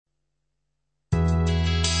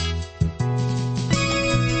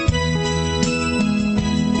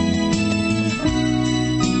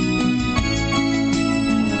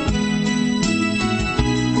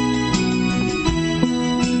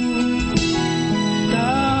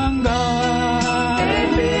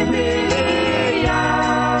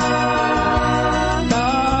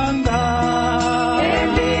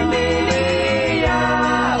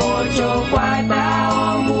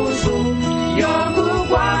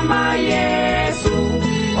kwama Yesu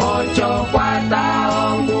ocho kwata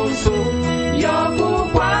ongusu yoku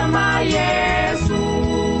kwama Yesu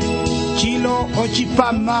chilo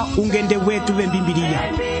ochipama ungende wetu vembimbilia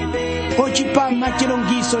ochipama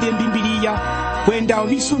chilongiso lyembimbilia kwenda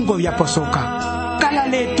ovisungo vyaposoka kala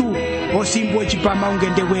letu osimbu ochipama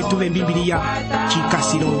ungende wetu vembimbilia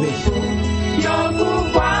chikasirove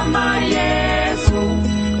yoku kwama Yesu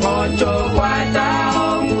ocho kwata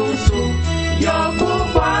ongusu yoku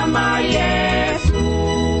kwama Yesu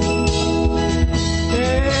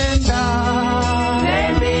enda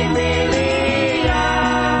lembibilia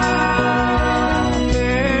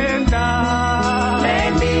enda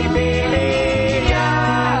lembibilia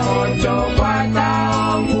ocho kwata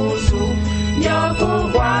ongusu yoku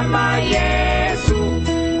kwama Yesu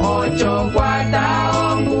ocho kwata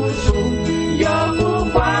ongusu yoku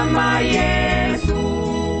kwama Yesu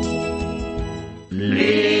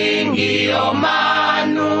lingio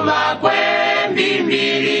manu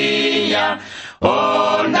vakwembimbilia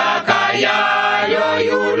ondakaya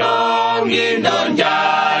yoyulongi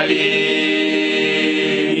ndonjali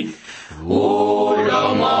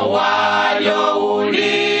ulomo wayo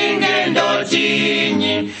ulinge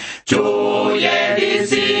ndochinyi chuye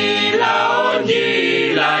disila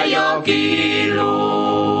onjila yokilu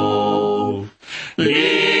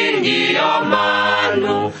lingio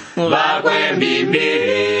manu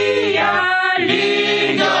vakwembimbilia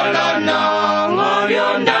linyolonongo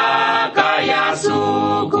vyondaka ya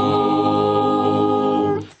suku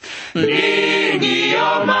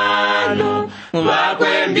lingio manu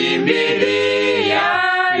vakwembimbilia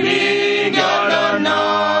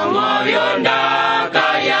linyolonongo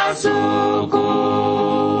vyondaka ya suku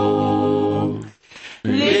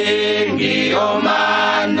lingio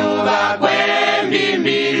manu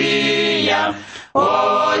vakwembimbilia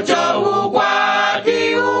ocho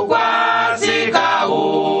ukwati ukwasika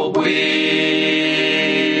upwi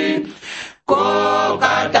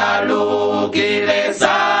kokatalukile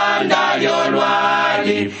sanda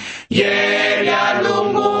yolwali yelya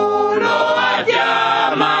lungulo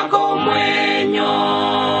atyama komwenyo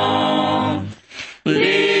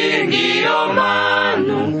lingio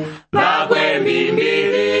manu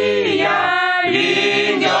vakwembimbilia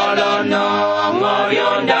linyolonongo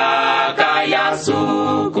vyondaka ya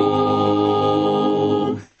suku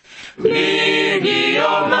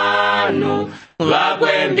lingio manu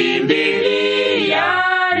vakwembimbilia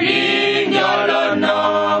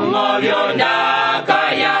linyolonongo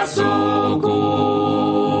vyondaka ya suku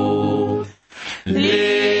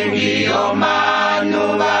lingio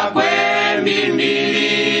manu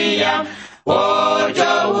vakwembimbilia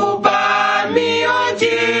ocho upami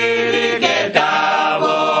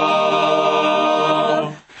ochiliketavo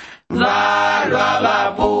valwa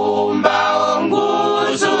vapumba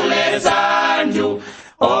ongusule sanju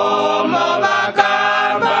omo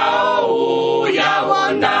vakamba ouya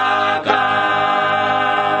wondaka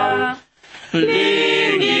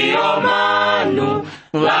lingio manu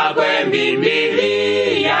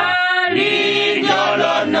vakwembimbilia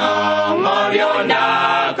linyolonongo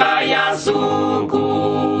vyondaka ya suku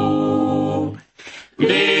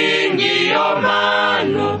lingio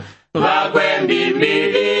manu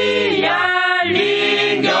vakwembimbilia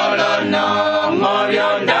linyolonongo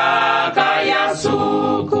vyondaka ya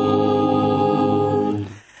suku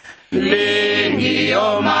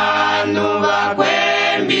lingio manu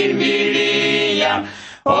vakwembimbilia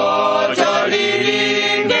ocho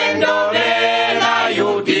lilinge ndovela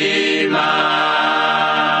yutima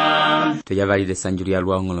tuyavalile sanju lya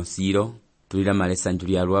lwa ng'olosilo tulilamale sanju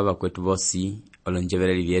lya lwa vakwetu vosi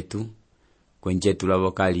olonjeveleli vyetu kwenjetu lwa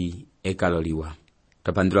vokali ekaloliwa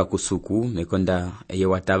tapandula kusuku mekonda eye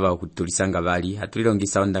watava okutulisanga vali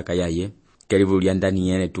hatulilongisa ondaka yaye kelivu lya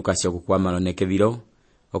Daniele tukasi okukwama loneke vilo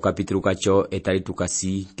okapitulu kacho etali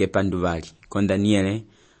tukasi kepandu vali kon Daniele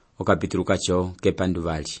okapitulu kacho kepandu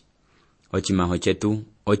vali ochimaho chetu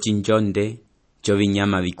ochinjonde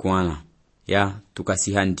chovinyama vikwala ya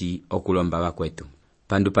tukasi handi okulomba vakwetu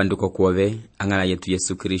pandu kokuove angala yetu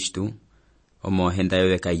Yesu Kristu omohenda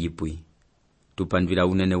yove kayipwi tupandwila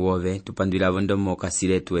unene wove tupandwila vondomo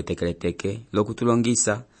kasiletu etekeleteke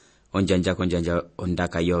lokutulongisa onjanja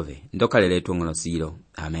ondaka yove ndokaleletu ng'olosilo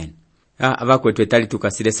amen avakwetu etali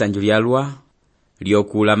tukasile sanju lyalwa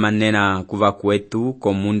lyokula manena kuva kwetu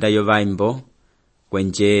komunda yovaimbo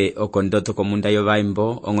kwenje okondoto komunda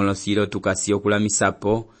yovaimbo ong'olosilo tukasi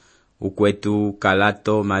okulamisapo ukwetu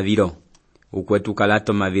kalato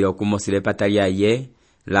mavilo kumosile patalyaye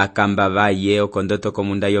la kamba vaye okondoto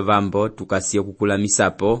komunda yovambo tukasi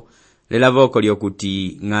okukulamisapo lela voko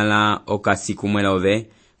lyokuti ngala okasi kumwelove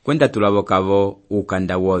kwenda tulabokavo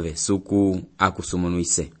ukanda wove suku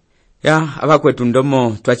akusumunwise. Ya abakwetu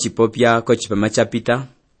ndomo twachipopya ko chipama chapita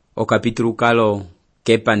okapitulu kalo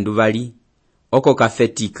kepanduvali oko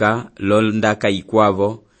kafetika londaka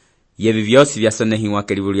ikwavo yevi vyosi vyasonehiwa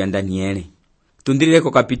kelivulu ya Daniele. Tundilile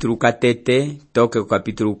ko kapitulu katete toke ko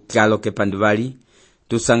kapitulu kalo kepanduvali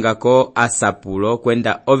tusangako asapulo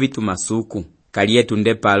kwenda ovitu masuku kaliye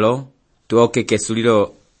tunde palo tuoke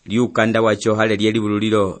kesulilo liukanda wacho hale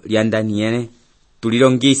lyelivululilo lya Daniele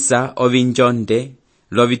tulilongisa ovinjonde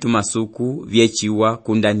lovitu masuku vyechiwa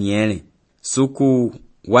ku Daniele. Suku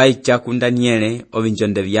waicha ku Daniele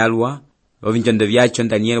ovinjonde vyalwa ovinjonde vyacho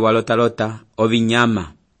Daniele walota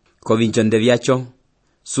ovinyama ko vinjonde vyacho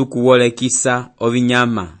suku wolekisa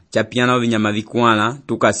ovinyama chapiana ovinyama vikwala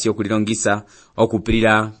tukasio kulilongisa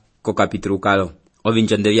okupilila ko kapitulu kalo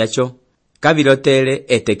ovinjonde vyacho kavilotele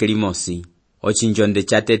etekelimosi ochinjonde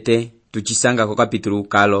chatete tuchisanga ko kapitulu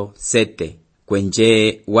kalo 7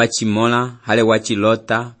 kwenje wachimola hale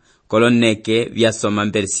wachilota koloneke vyasoma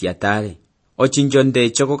mbersiatale ochinjonde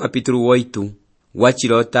choko kapitulu 8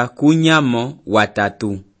 wachilota kunyamo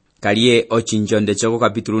watatu kaliye ochinjonde choko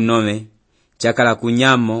kapitulu 9 chakala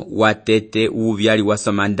kunyamo watete uvyali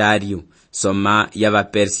wasoma Dario soma yava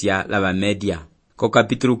Persia lava Media ko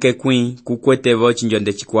kapitulu kekwin kukwetevo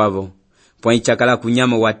chinjonde chikwavo pwa chakala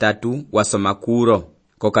kunyamo watatu wasoma Kuro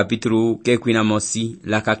ko kapitulu kekwina mosi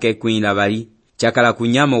laka kekwin lavali chakala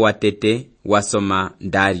kunyamo watete wasoma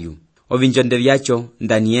Dario. Ovinjonde vyacho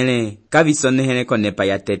Daniele kavisonehele konepa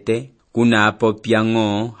ya tete kuna apo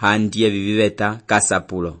piango handie viviveta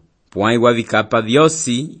kasapulo pwa wavikapa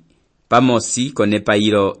vyosi pamosi konepa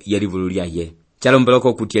ilo yelivululia ye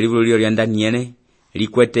chalomboloko kuti yelivululio lya Daniele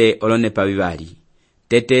likwete olonepa vivali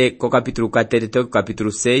tete ko kapitulu katete to kapitulu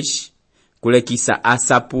 6 kulekisa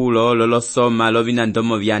asapulo lolosoma lovina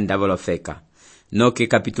ndomo vyanda volofeka noke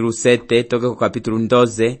kapitulu 7 toke ko kapitulu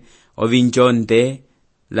 12 ovinjonde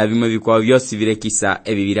la vimwe vikwa vyosi vilekisa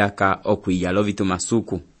ebibilaka okwiya lovitu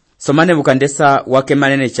masuku somane bukandesa wake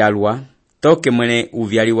manene chalwa toke mwene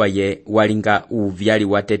uvyali waye walinga uvyali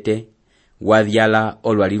watete wavyala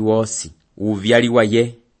olwali lwosi uvyali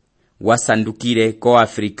waye wasandukile ko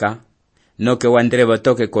Afrika noke wanderebo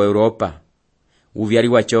toke ko Europa uvyali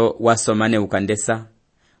wacho wasomane ukandesa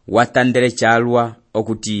watandele chalwa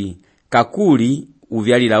okuti kakuli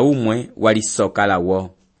uvyali la umwe walisokala wo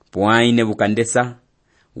pwaine bukandesa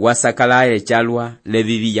wasakalaye chalwa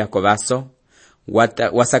levivi yako baso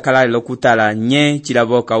wasakalaye lokutala nye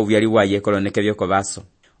chilaboka uvyali waye koloneke vyoko baso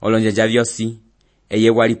olonja vyosi eye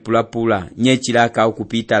wali pulapula nye chilaka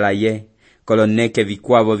ukupita la ye koloneke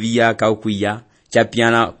vikwavo viyaka ukwiya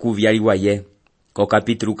chapiana kuvyali waye ko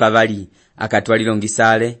kapitulu kavali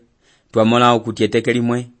akatwalilongisale twamola okutiyeteke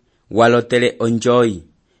limwe walotele onjoyi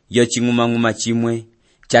yo chinguma chimwe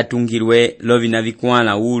chatungirwe lovina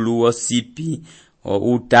vikwala ulu osipi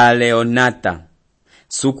utale onata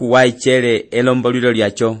suku waichele elombolilo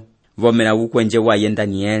lyacho vomela ukwenje waye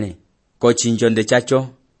Daniele ko chinjonde chacho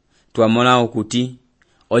twamola okuti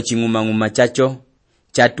ochinguma chacho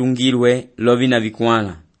chatungirwe lovina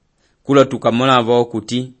vikwala kulo tukamola vo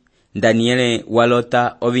okuti Daniele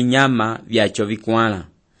walota ovinyama vyacho vikwala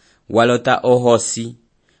walota ohosi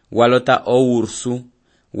walota oursu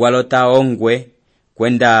walota ongwe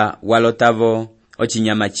kwenda walotavo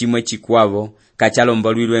ochinyama chimwe chikwavo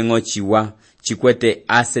kachalombolwilwe ngochiwa chikwete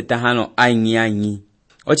asetahano aingi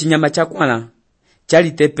ochinyama chakwala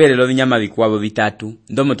chalitepele lovinyama vikwavo vitatu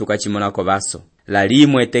ndomo tukachimolako baso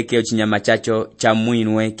lalimwe teke ochinyama chacho cha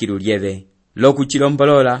mwinwe kilulieve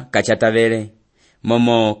lokuchilombolola kachatavele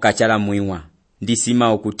momo kachala mwiwa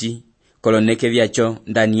ndisima okuti koloneke vyacho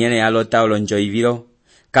Daniele alota olonjo ivilo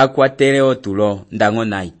kakwatele otulo ndango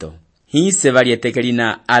naito hise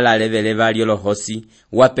valietekelina ala levele valio lohosi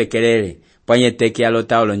wapekelele pwanyeteke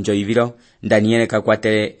alota olonjo ivilo Daniele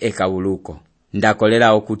kakwatele ekabuluko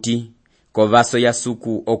ndakolela okuti kovaso ya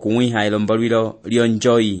suku okuwiha elombolwilo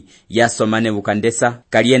lyonjoyi yasomane bukandesa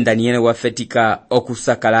kaliye Daniele wafetika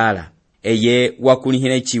okusakalala eye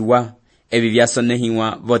wakulihile chiwa ebi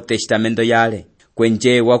byasonehiwa vo testamento yale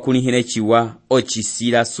kwenje wakulihile chiwa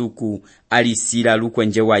ochisila suku alisila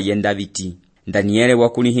lukwenje waye Daviti Daniele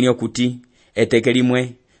wakulihile okuti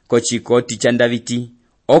etekelimwe kochikoti cha Daviti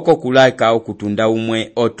oko kulaka okutunda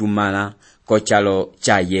umwe otumala kochalo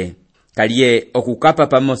chaye kaliye okukapa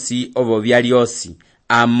pamosi ovo vyaliosi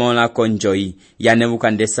amola konjoyi ya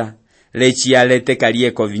Nebukandesa lechi yalete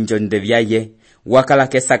kaliye ko vinjonde vyaye wakala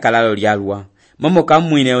kesakalalo lyalwa momo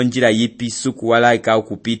kamwine onjira yipi suku walaika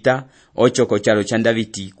okupita ochoko chalo cha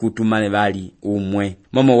Daviti kutumale bali umwe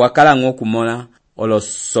momo wakala ngokumola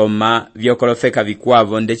olosoma vyokolofeka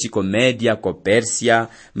vikwavo ndeci komedia, ko Persia,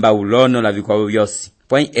 mbaulono la vikwavo vyosi.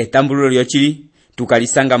 Pwai etambululo lyochili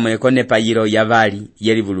tukalisanga mwekone payiro yavali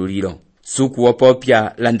yelivululilo. Suku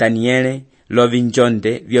opopya la Daniele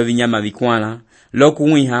lovinjonde vyo vinyama vikwala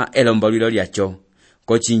lokuwiha elombolilo lyacho.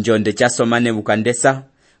 Kochinjonde chasoma Nebukadneza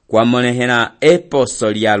kwamonehela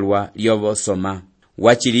eposo lyalwa lyovosoma.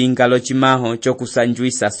 Wachilinga lochimaho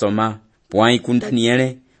chokusanjuisa soma. Pwai ku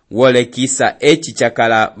Daniele wolekisa echi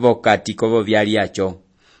chakala vokati kovo vyaliacho.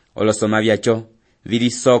 Olosoma vyacho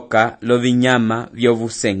vilisoka lovinyama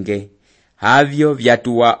vyovusenge. Havyo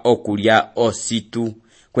vyatuwa okulya ositu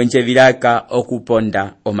kwenche vilaka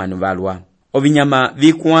okuponda omanuvalwa. Ovinyama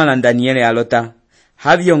vikwala Daniele alota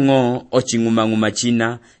havyo ng'o oching'umang'uma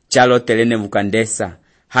china chalotele Nebukadneza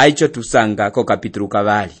haicho tusanga ko kapitulu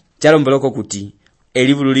kavali. Chalomboloko kuti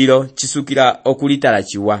elivululilo chisukila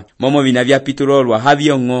okulitalachiwa momo vina vya pitulolwa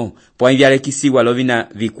havyo ng'o pwa vyalekisiwa lovina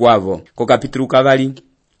vikwavo. Ko kapitulu kavali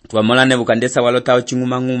twamola Nebukadneza walota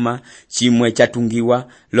oching'umang'uma chimwe chatungiwa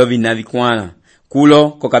lovina vikwala. Kulo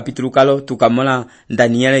ko kapitulu kalo tukamola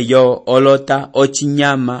Daniele yo olota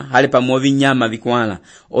ochinyama hale pamwe vinyama vikwala.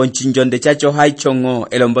 Onchinjonde chacho haicho ng'o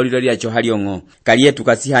elombolilo lyacho halio ng'o. Kaliye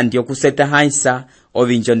tukasiha ndio kuseta haisa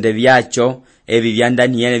ovinjonde vyacho evi vya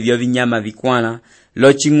Daniele vyo vinyama vikwala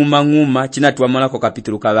loching'umang'uma china twamola ko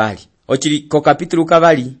kapitulu kavali. Ochili ko kapitulu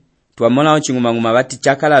kavali twamola oching'umang'uma bati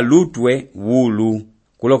chakala lutwe wulu.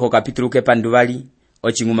 Kulo ko kapitulu kepanduvali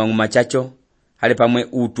oching'umang'uma chacho hale pamwe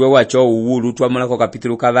utwe wacho uwulu twamola ko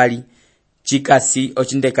kapitulu kavali chikasi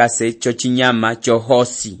ochindekase cho chinyama cho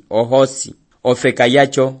ohosi ofeka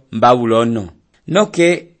yacho mbaulono.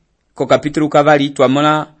 Noke ko kapitulu kavali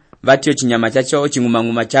twamola vatio chinyama chacho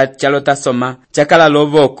oching'umang'uma chalota soma chakala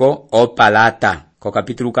lovoko opalata. Ko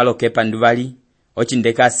kapitulu kalo kepanduvali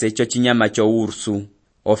ochindekase cho chinyama cho ursu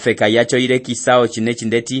ofeka yacho ilekisa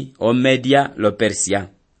ochinechindeti omedia lo Persia.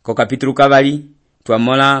 Ko kapitulu kavali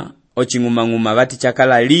twamola oching'umang'uma vati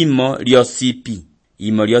chakala limo lyosipi.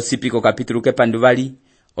 Imo lyosipi ko kapitulu kepanduvali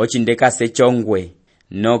ochindekase chongwe.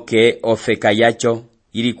 Noke ofeka yacho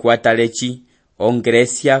ilikuwa lechi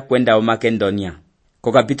Grecia kwenda o Makedonia.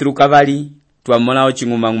 Ko kapitulu kavali twamola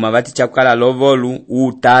oching'umang'uma vati chakala lovolu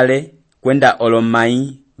utale kwenda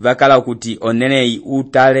olomai vakala okuti onelei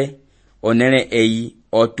utale onele ei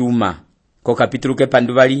otuma. Ko kapitulu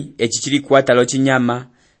kepanduvali echichilikuwa lochinyama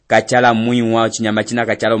kachala mwiwa chinyama china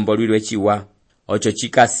kachala mbolwilwe chiwa. Ocho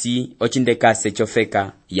chikasi ochindekase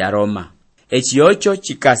chofeka ya Roma. Echi ocho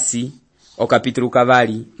chikasi o kapitulu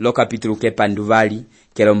kavali lo kapitulu kepanduvali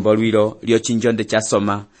kelombolwilo lyo chinjonde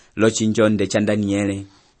chasoma lo chinjonde cha Daniele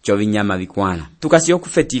cho vinyama vikwala. Tukasi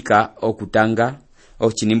okufetika okutanga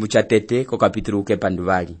ochinimbu cha tete ko kapitulu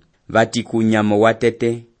kepanduvali. Vati kunyamo wa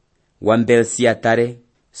tete wa Belsiatare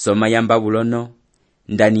soma ya Babulono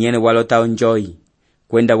Daniele walota onjoi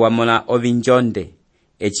kwenda wamola ovinjonde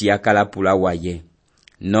echi yakalapula waye.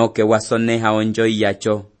 Noke wasoneha onjoi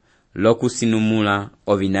yacho lokusinumula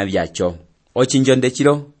ovina vyacho. Ochinjonde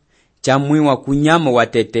chilo chamwiwa kunyamo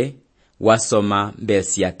watete wasoma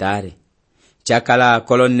Belsiatare chakala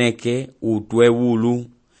koloneke utwe wulu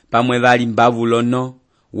pamwe vali Babulono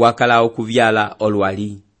wakala okuvyala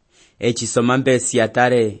olwali. Echi soma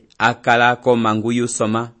Belsiatare akala ko manguyu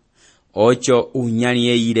soma ocho unyani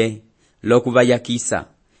yeire lokuvayakisa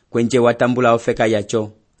kwenje watambula ofeka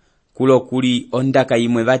yacho. Kulo kuli ondaka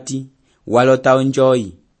imwe vati walota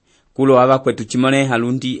onjoi. Kulo ava kwetu chimone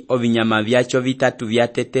halundi ovinyama vyacho vitatu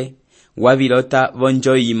vyatete wavilota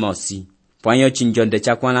vonjoi imosi. Pwanyo chinjonde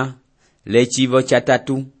chakwana lechivo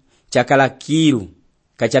chatatu chakala kiru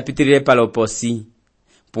kachapitirire paloposi.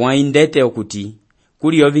 Pwaindete okuti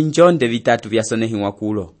kuli ovinjonde vitatu vyasonehiwa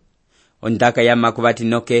kulo. Ondaka ya makuvati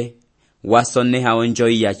noke wasoneha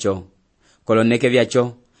onjoi yacho. Koloneke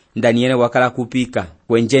vyacho Daniele wakala kupika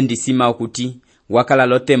kwenje ndisima okuti wakala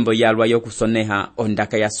lotembo yalwa yokusoneha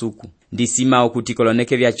ondaka ya suku. Ndisima okuti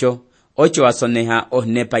koloneke vyacho ocho wasoneha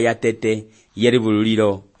onepa ya tete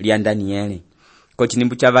yerivululilo lya Daniele.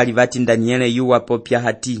 Kochinimbu chavali vati Daniele yuwa popya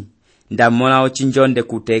hati ndamola ochinjonde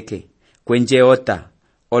kuteke kwenje ota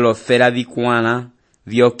olofera vikwala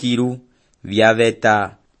vyokiru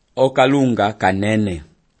vyaveta okalunga kanene.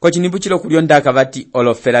 Kochinimbu chilo kuliondaka vati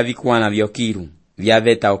olofera vikwala vyokiru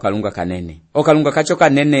vyaveta okalunga kanene. Okalunga kacho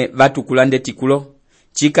kanene vatukula ndetikulo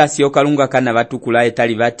chikasi okalunga kana vatukula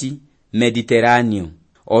etali vati Mediterraneo.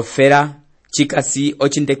 Ofera chikasi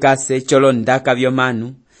ochindekase cholo ndaka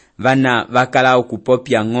vyomanu vana vakala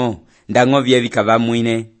okupopya ng'o ndango vyevika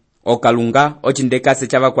vamwine. Okalunga ochindekase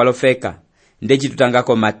chava kwalofeka ndechi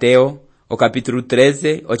tutangako Mateo o kapitulu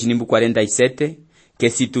 13 ochinimbu 47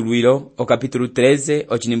 kesitulwilo o capítulo 13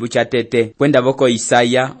 o chinimbu cha tete kwenda voko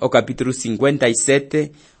Isaya o capítulo 57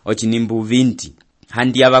 o chinimbu 20.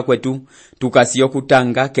 Handi ava kwetu tukasiyo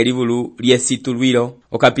kutanga kelivulu lyesitulwilo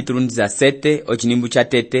o capítulo 17 o chinimbu cha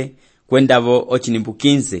tete kwenda vo o chinimbu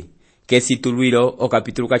 15 kesitulwilo o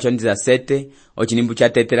capítulo 17 o chinimbu cha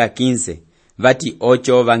tete la 15 vati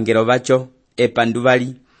ocho vangelo vacho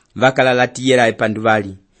epanduvali vakalalatiela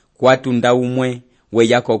epanduvali kwatunda umwe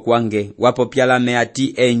weyako kwange wapopyalame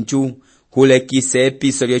ati enju kulekise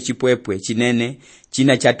episo lyo chipwepwe chinene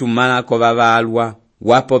china chatumala ko vavaalwa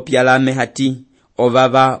wapopyalame hati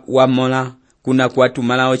ovava wamola kuna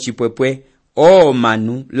kwatumala o chipwepwe o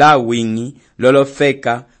manu la wingi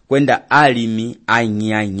lolofeka kwenda alimi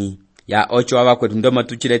ainyi ya ocho ava kwetu ndomo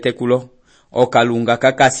tuchilete kulo okalunga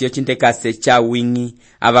kakasi ochintekase cha wingi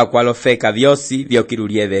ava kwalofeka vyosi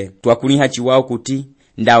vyokilulieve twakuliha chiwao kuti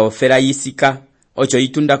ndaofera yisika ocho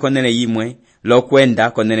itunda konene yimwe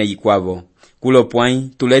lokwenda konene yikwavo kulo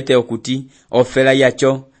pwai tulete okuti ofera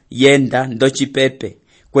yacho yenda ndochipepe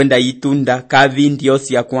kwenda yitunda kavindi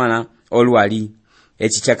osi yakwana olwali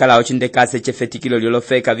echi chakala ochindekase chefetikilo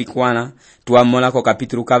lyolofeka vikwana tuamola ko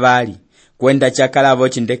kapitulu kavali kwenda chakala vo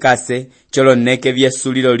chindekase choloneke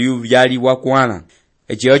vyesulilo liu vyali wakwana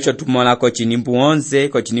echi ocho tumola ko chinimbu 11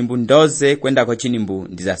 ko chinimbu 12 kwenda ko chinimbu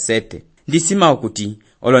 17 ndisima okuti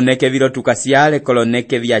oloneke vilo tukasiale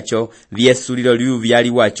koloneke vyacho vyesulilo liu vyali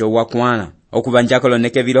wacho wakwana okuvanja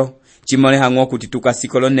koloneke vilo chimoleha ngokuti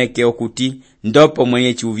tukasikoloneke okuti ndopo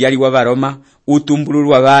mwenye chiuvyali wa Varoma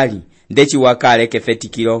utumbululwa vali ndechi wakale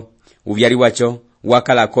kefetikilo uvyali wacho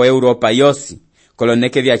wakala ko Europa yosi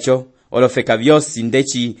koloneke vyacho olofeka vyosi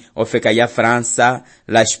ndechi ofeka ya Fransa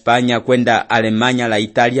la Espanya kwenda Alemanya la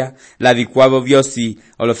Italia la vikwavo vyosi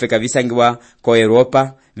olofeka visangiwa ko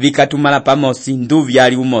Europa vikatumala pamosi ndu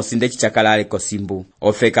vyali umosi ndechi chakalale kosimbu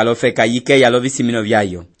ofeka lofeka yike ya lovisimino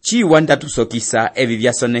vyayo chiwanda tusokisa evi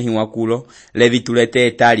vyasonehiwa kulo levitulete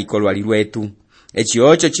etali kolwali lwetu echi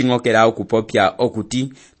ocho chingokera okupopya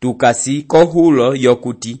okuti tukasi kohulo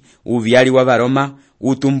yokuti uvyali wa Varoma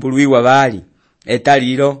utumbulwiwa vali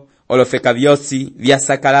etalilo olofeka vyosi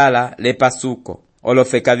vyasakalala lepasuko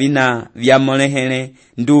olofeka vina vyamolehele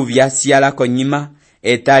ndu vyasiala konyima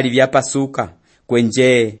etali vyapasuka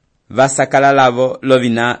kwenje vasakalalavo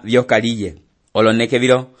lovina vyokaliye oloneke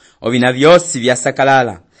vilo ovina vyosi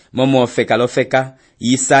vyasakalala momo ofeka lofeka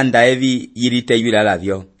yisanda evi yilite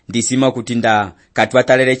yulilalavyo ndisima kutinda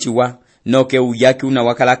katwatalele chiwa noke uyaki una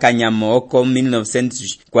wakala kanyamo oko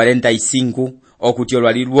 1945 okuti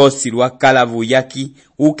olwali lwosi lwakalavu yaki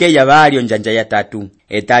uke yavali onjanja ya tatu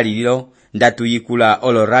etali lilo ndatuyikula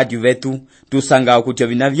olo radio vetu tusanga okuti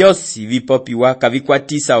ovina vyosi vipopiwa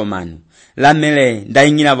kavikwatisa omanu lamele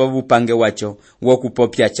ndaingina vovupange wacho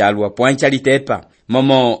wokupopya chalwa pwancha litepa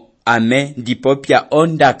momo ame ndipopya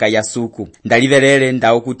ondaka ya suku ndalivelele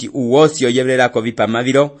ndaokuti uwosi oyebelelako vipama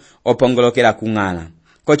vilo opongolokela kung'ala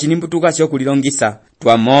kochinimbu tukasyo kulilongisa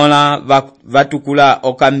twamola vatukula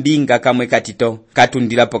okambinga kamwe katito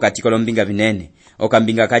katundila pokati kolombinga vinene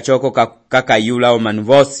okambinga kachoko kakayula omanu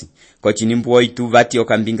vosi kochinimbu oitu vati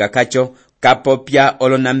okambinga kacho kapopya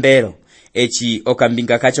olonambelo echi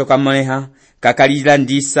okambinga kacho kamoleha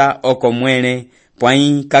kakalilandisa okomwele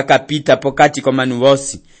pwai kakapita pokati komanu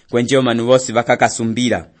vosi kwenje omanu vosi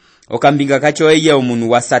vakakasumbira okambinga kacho eye omunu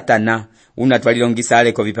wa Satana unatwalilongisa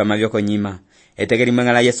aleko vipama vyokonyima etegeli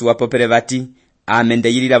mwengala Yesu wapopele vati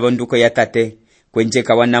amende yilila vonduko ya tate kwenje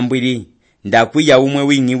kawanambwili ndakwiya umwe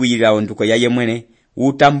wingi wiyila onduko ya yemwene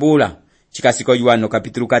utambula chikasiko Yohana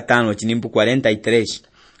kapitulu 5 chinimbu 43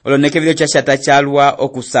 oloneke vilo chashata chalwa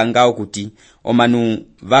okusanga okuti omanu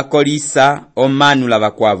vakolisa omanu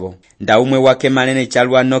lavakwavo nda umwe wake manene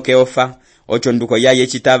chalwa noke ofa ocho nduko yaye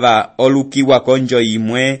chitava olukiwa konjo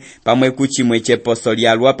imwe pamwe kuchimwe cheposo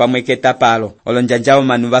lyalwa pamwe ketapalo olonjanja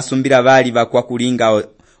omanu vasumbira vali vakwakulinga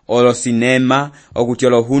olo sinema okuti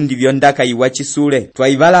olo hundi vyondaka iwa chisule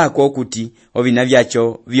twaivalako okuti ovina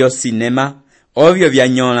vyacho vyo sinema ovyo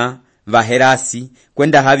vyanyola vaherasi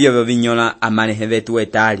kwenda havyo vinyola amanehe vetu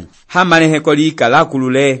etali hamanehe kolika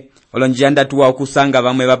lakulule olonjanda tuwa okusanga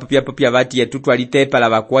vamwe vapopya vati yetu twalitepa la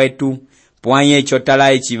vakwetu pwanye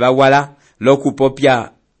chotala echivawala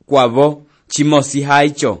lokupopya kwavo chimosi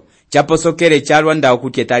haicho chaposokele chalwa nda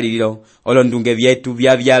okuti etalilo olondunge vyetu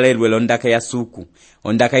vyavyalelwe londaka ya suku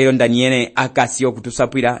ondaka ilo Daniele akasi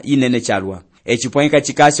okutusapwila inene chalwa echipwanyika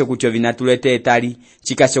chikasyo kutyo vinatulete etali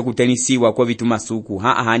chikasyo kutenisiwa kwa vitu masuku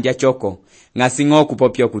handya choko ngasingo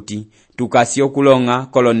kupopyo kuti tukasyo kulonga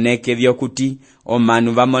koloneke vyokuti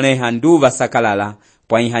omanu vamoleha ndu vasakalala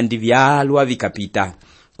pwanyihandi vyalwa vikapita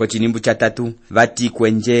kochinimbu cha tatu vati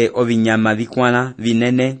kwenje ovinyama vikwana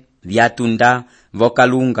vinene vyatunda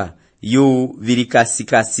vokalunga yu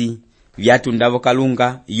vilikasikasi, vyatunda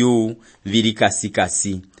vokalunga yu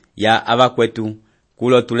vilikasikasi. Ya abakwetu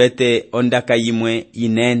kulo tulete ondaka yimwe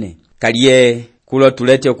inene kaliye kulo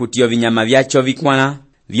tulete okutiyo vinyama vyacho vikwana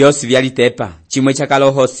vyosi vyalitepa chimwe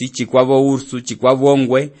chakalohosi chikwavo ursu chikwavo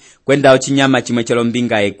ongwe kwenda ochinyama chimwe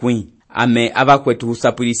chalombinga ekwi ame abakwetu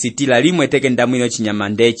husapulisitila limwe teke ndamwino chinyama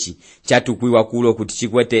ndechi chatukwiwa kulo kuti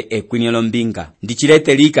chikwete ekwi lombinga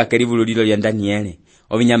ndichilete lika kelivululilo lya Daniele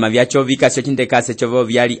ovinyama vyacho vikasyo chindekase chovo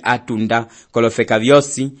vyali atunda kolofeka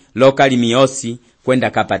vyosi lokali miyosi kwenda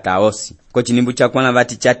kapata osi ko chinimbu chakwana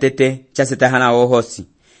vati chatete chasetahana ohosi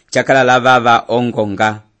chakala lavava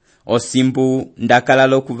ongonga osimbu ndakala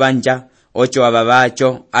lokuvanja ocho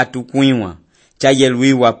abavacho atukwiwa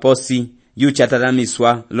chayelwiwa posi yu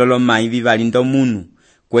chataramiswa lolomai vivalindo munu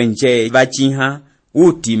kwenje vachiha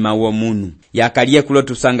utima wo munu yakaliye kulo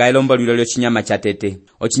tusanga elombo lilo chinyama chatete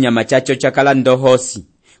ochinyama chacho chakala ndohosi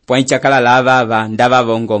pwani chakala lavava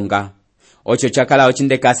ndavavongonga ocho chakala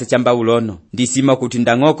ochindekase chambaulono ndisima kuti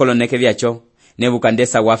ndangokoloneke vyacho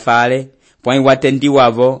nebukandesa wafale pwani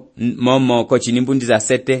watendiwavo momo kochinimbundiza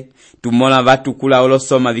sete tumola vatukula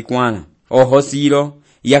olosoma vikwana ohosilo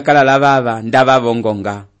yakala lavava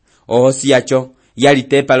ndavavongonga ohosi yacho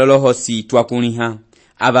yalitepa lolohosi twakuniha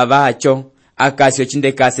abavacho akasi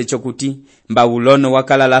ochindekase chokuti mbaulono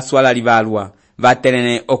wakala la swala livalwa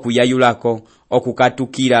vaterene okuyayulako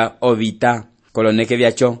okukatukira ovita koloneke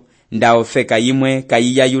vyacho ndaofeka yimwe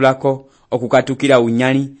kayiyayulako okukatukira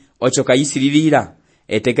unyali ocho kayisililira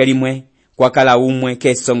eteke limwe kwakala umwe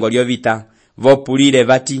kesongo lyovita vopulile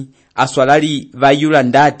vati aswalali vayula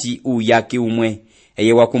ndati uyaki umwe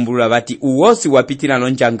eye wakumbulula vati uwosi wapitila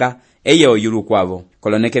lonjanga eye oyulu kwavo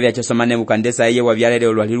koloneke vyacho somane bukandesa eye wavyalele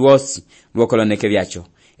olwali lwosi lwokoloneke vyacho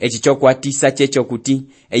echicho kwatisa checho kuti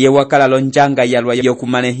eye wakala lonjanga yalwa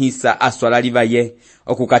yokumanehisa aswalali vaye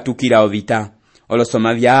okukatukira ovita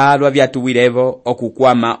olosoma vyalwa vyatuwilevo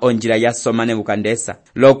okukwama onjila ya somane bukandesa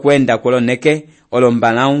lokwenda koloneke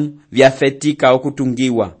olombalau vyafetika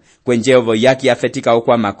okutungiwa kwenje ovo yaki yafetika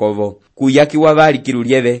okwamakovo kuyaki wavali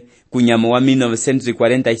kilulieve kunyamo wa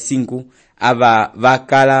 1945 ava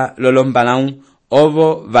vakala lolombalau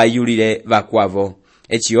ovo vayulile vakwavo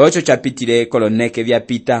echiocho chapitile koloneke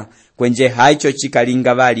vyapita kwenje haicho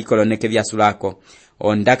chikalinga vali koloneke vyasulako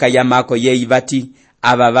ondaka yamako yeyi vati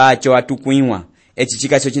ava vacho atukwiwa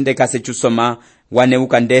echichikacho chindekase chusoma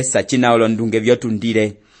wanebukandesa chinaolo ndunge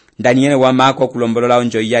vyotundile Daniele wamako kulombolola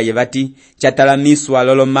onjo yaye vati chatalamiswa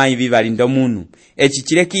lolomai vivalindo munu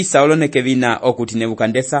echichilekisa oloneke vina okuti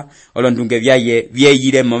nebukandesa olondunge vyaye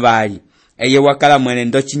vyeyile movali eye wakala mwene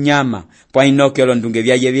ndo chinyama pwainoke olondunge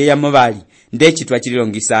vyaye vyeya movali ndechi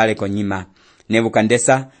twachililongisale konyima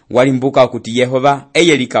nebukandesa walimbuka okuti Yehova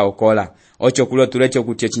eye likaokola ocho kulo tulecho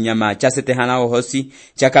kuti chinyama chasetehana ohosi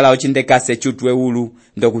chakala ochindekase chutwe ulu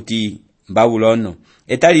ndokuti Babulono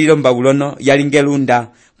etalilo Babulono yalingelunda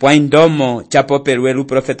pwaindomo chapopelwelu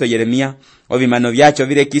profeto Yeremia ovimano vyacho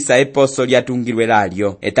vilekisa eposo lyatungirwe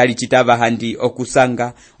lalyo etali chitava handi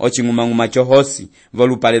okusanga ochingumanguma chohosi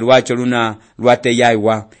volupale lwacho luna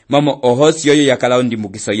lwateyaiwa momo ohosi yoyo yakala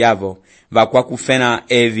ondimbukiso yavo vakwa kufena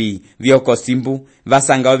evi vyokosimbu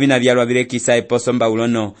vasanga ovina vyalwa vilekisa eposo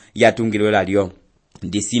Babulono yatungirwe lalyo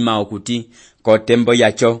ndisima okuti kotembo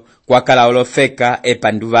yacho kwakala olofeka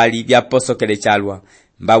epanduvali vyaposokele chalwa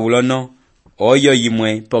Babulono oyo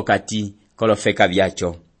yimwe pokati kolofeka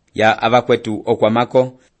vyacho ya abakwetu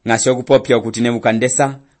okwamako ngasho kupopya okuti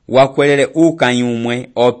nebukandesa wakwelele ukanyumwe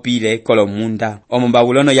opile kolomunda omo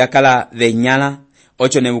Babulono yakala venyala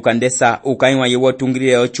ocho nebukandesa ukanywa yewo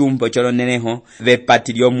tungilile ochumbo choloneneho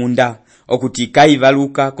vepatilyo munda okuti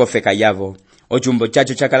kaivaluka kofeka yavo ochumbo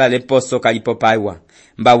chacho chakala leposo kalipopaiwa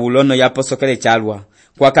Babulono yaposokele chalwa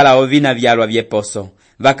kwakala ovina vyalwa vyeposo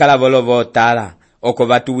vakala volovo tala oko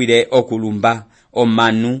vatuwile okulumba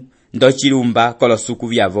omanu ndochilumba kolosuku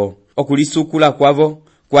vyavo okulisukula kwavo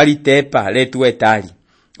kwalitepa letu etali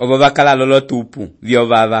ovo vakala lolotupu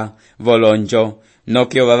vyovava volonjo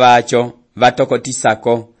noke ovavacho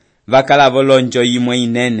vatokotisako vakala volonjo yimwe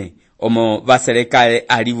inene omo vaselekale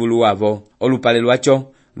alivulu wavo olupale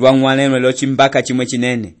lwacho lwang'walenwe lochimbaka chimwe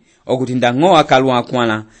chinene okuti ndango akalwa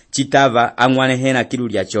kwana chitava ang'wanehena kilu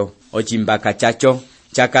lyacho ochimbaka chacho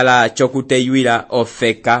chakala chokuteyuila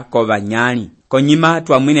ofeka kovanyali konyima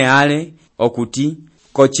twamwine ale okuti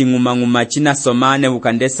kochingumanguma chinasoma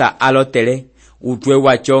nebukandesa alotele utwe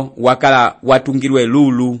wacho wakala watungirwe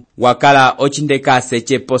lulu wakala ochindekase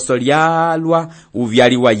cheposo lyalwa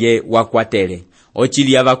uvyali waye wakwatele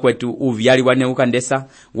ochili abakwetu uvyali wa nebukandesa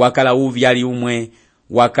wakala uvyali umwe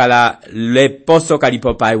wakala leposo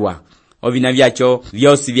kalipopaiwa ovina vyacho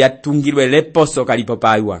vyosi vyatungirwe leposo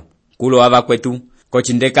kalipopaiwa. Kulo ava kwetu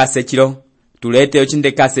kochindekase chilo tulete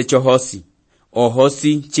ochindekase chohosi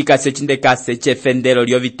ohosi chikase chindekase chefendero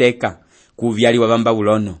lyoviteka kuvyaliwa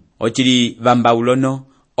vambaulono ochili vambaulono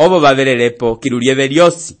obo vavelelepo kilulieve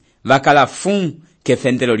lyosi vakala fun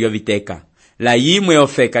kefendero lyoviteka la yimwe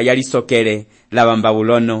ofeka yalisokele la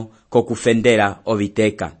vambaulono kokufendera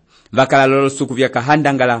oviteka vakala lolosuku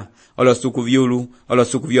vyakahandangala olosuku vyulu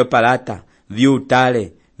olosuku vyopalata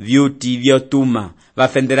vyutale vyuti vyotuma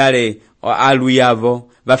vafenderale alu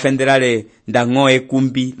yavo vafenderale ndang'oe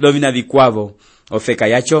kumbi lovina vikwavo ofeka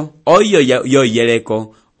yacho oyo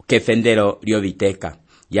yoyeleko kefendero lyoviteka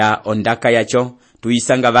ya ondaka yacho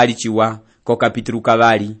tuisanga vali chiwa ko kapitulu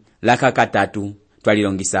kavali laka katatu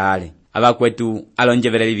twalilongisa ale avakwetu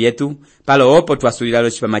alonjevereli vyetu palo opo twasulilalo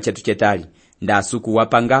chipama chetu chetali ndasuku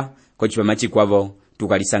wapanga ko chipama chikwavo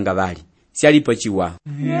tukalisanga vali sialipo chiwa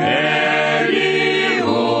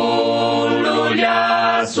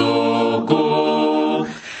suku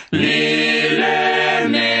lilemela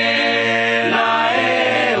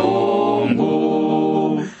eungu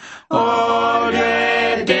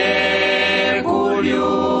olete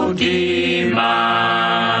kulyutima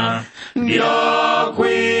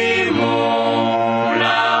byokwimula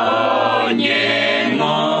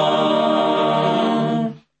onyengo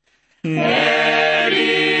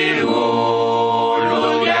elihulu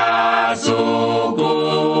lya suku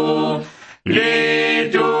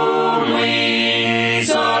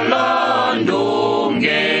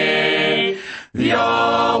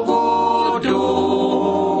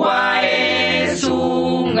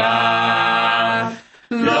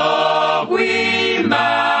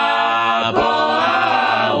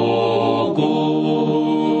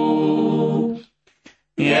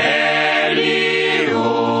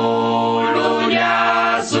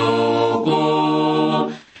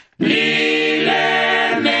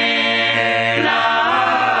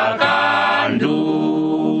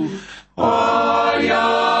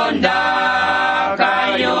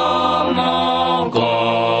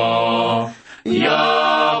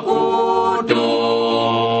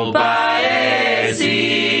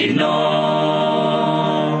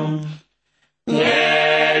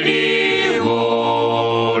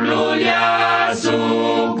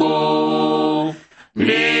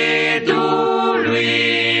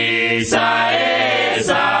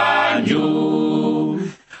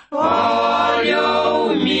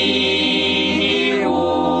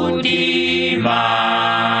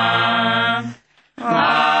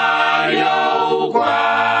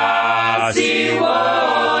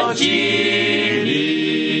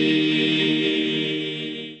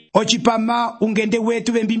ochipama ungende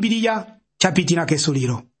wetu vembimbiliya chapitila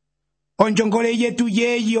kesulilo onjongole yetu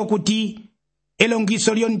yeyi okuti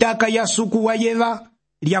elongiso lyondaka ya suku wa yeva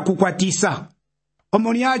lyakukwatisa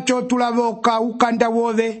omo lyacho tulavoka ukanda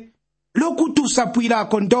wove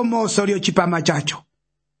lokutusapwilako ndomoso lyochipama chacho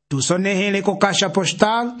tusonehele ko kasha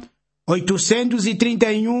postal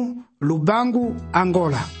 831 Lubangu,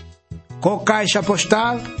 Angola. Ko kasha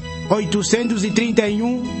postal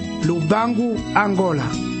 831 Lubangu, Angola.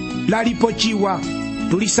 Lalipochiwa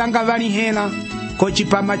tulisanga vani hela ko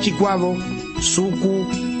chipama chikwavo suku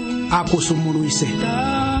akusumuluise.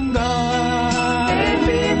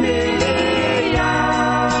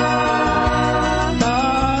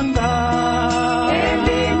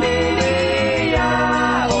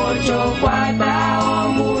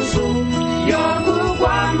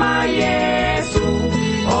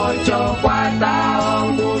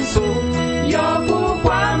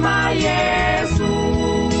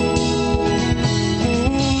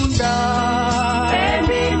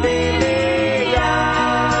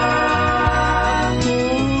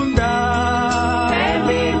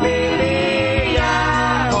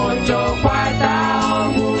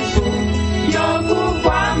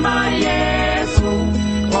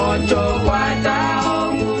 Yo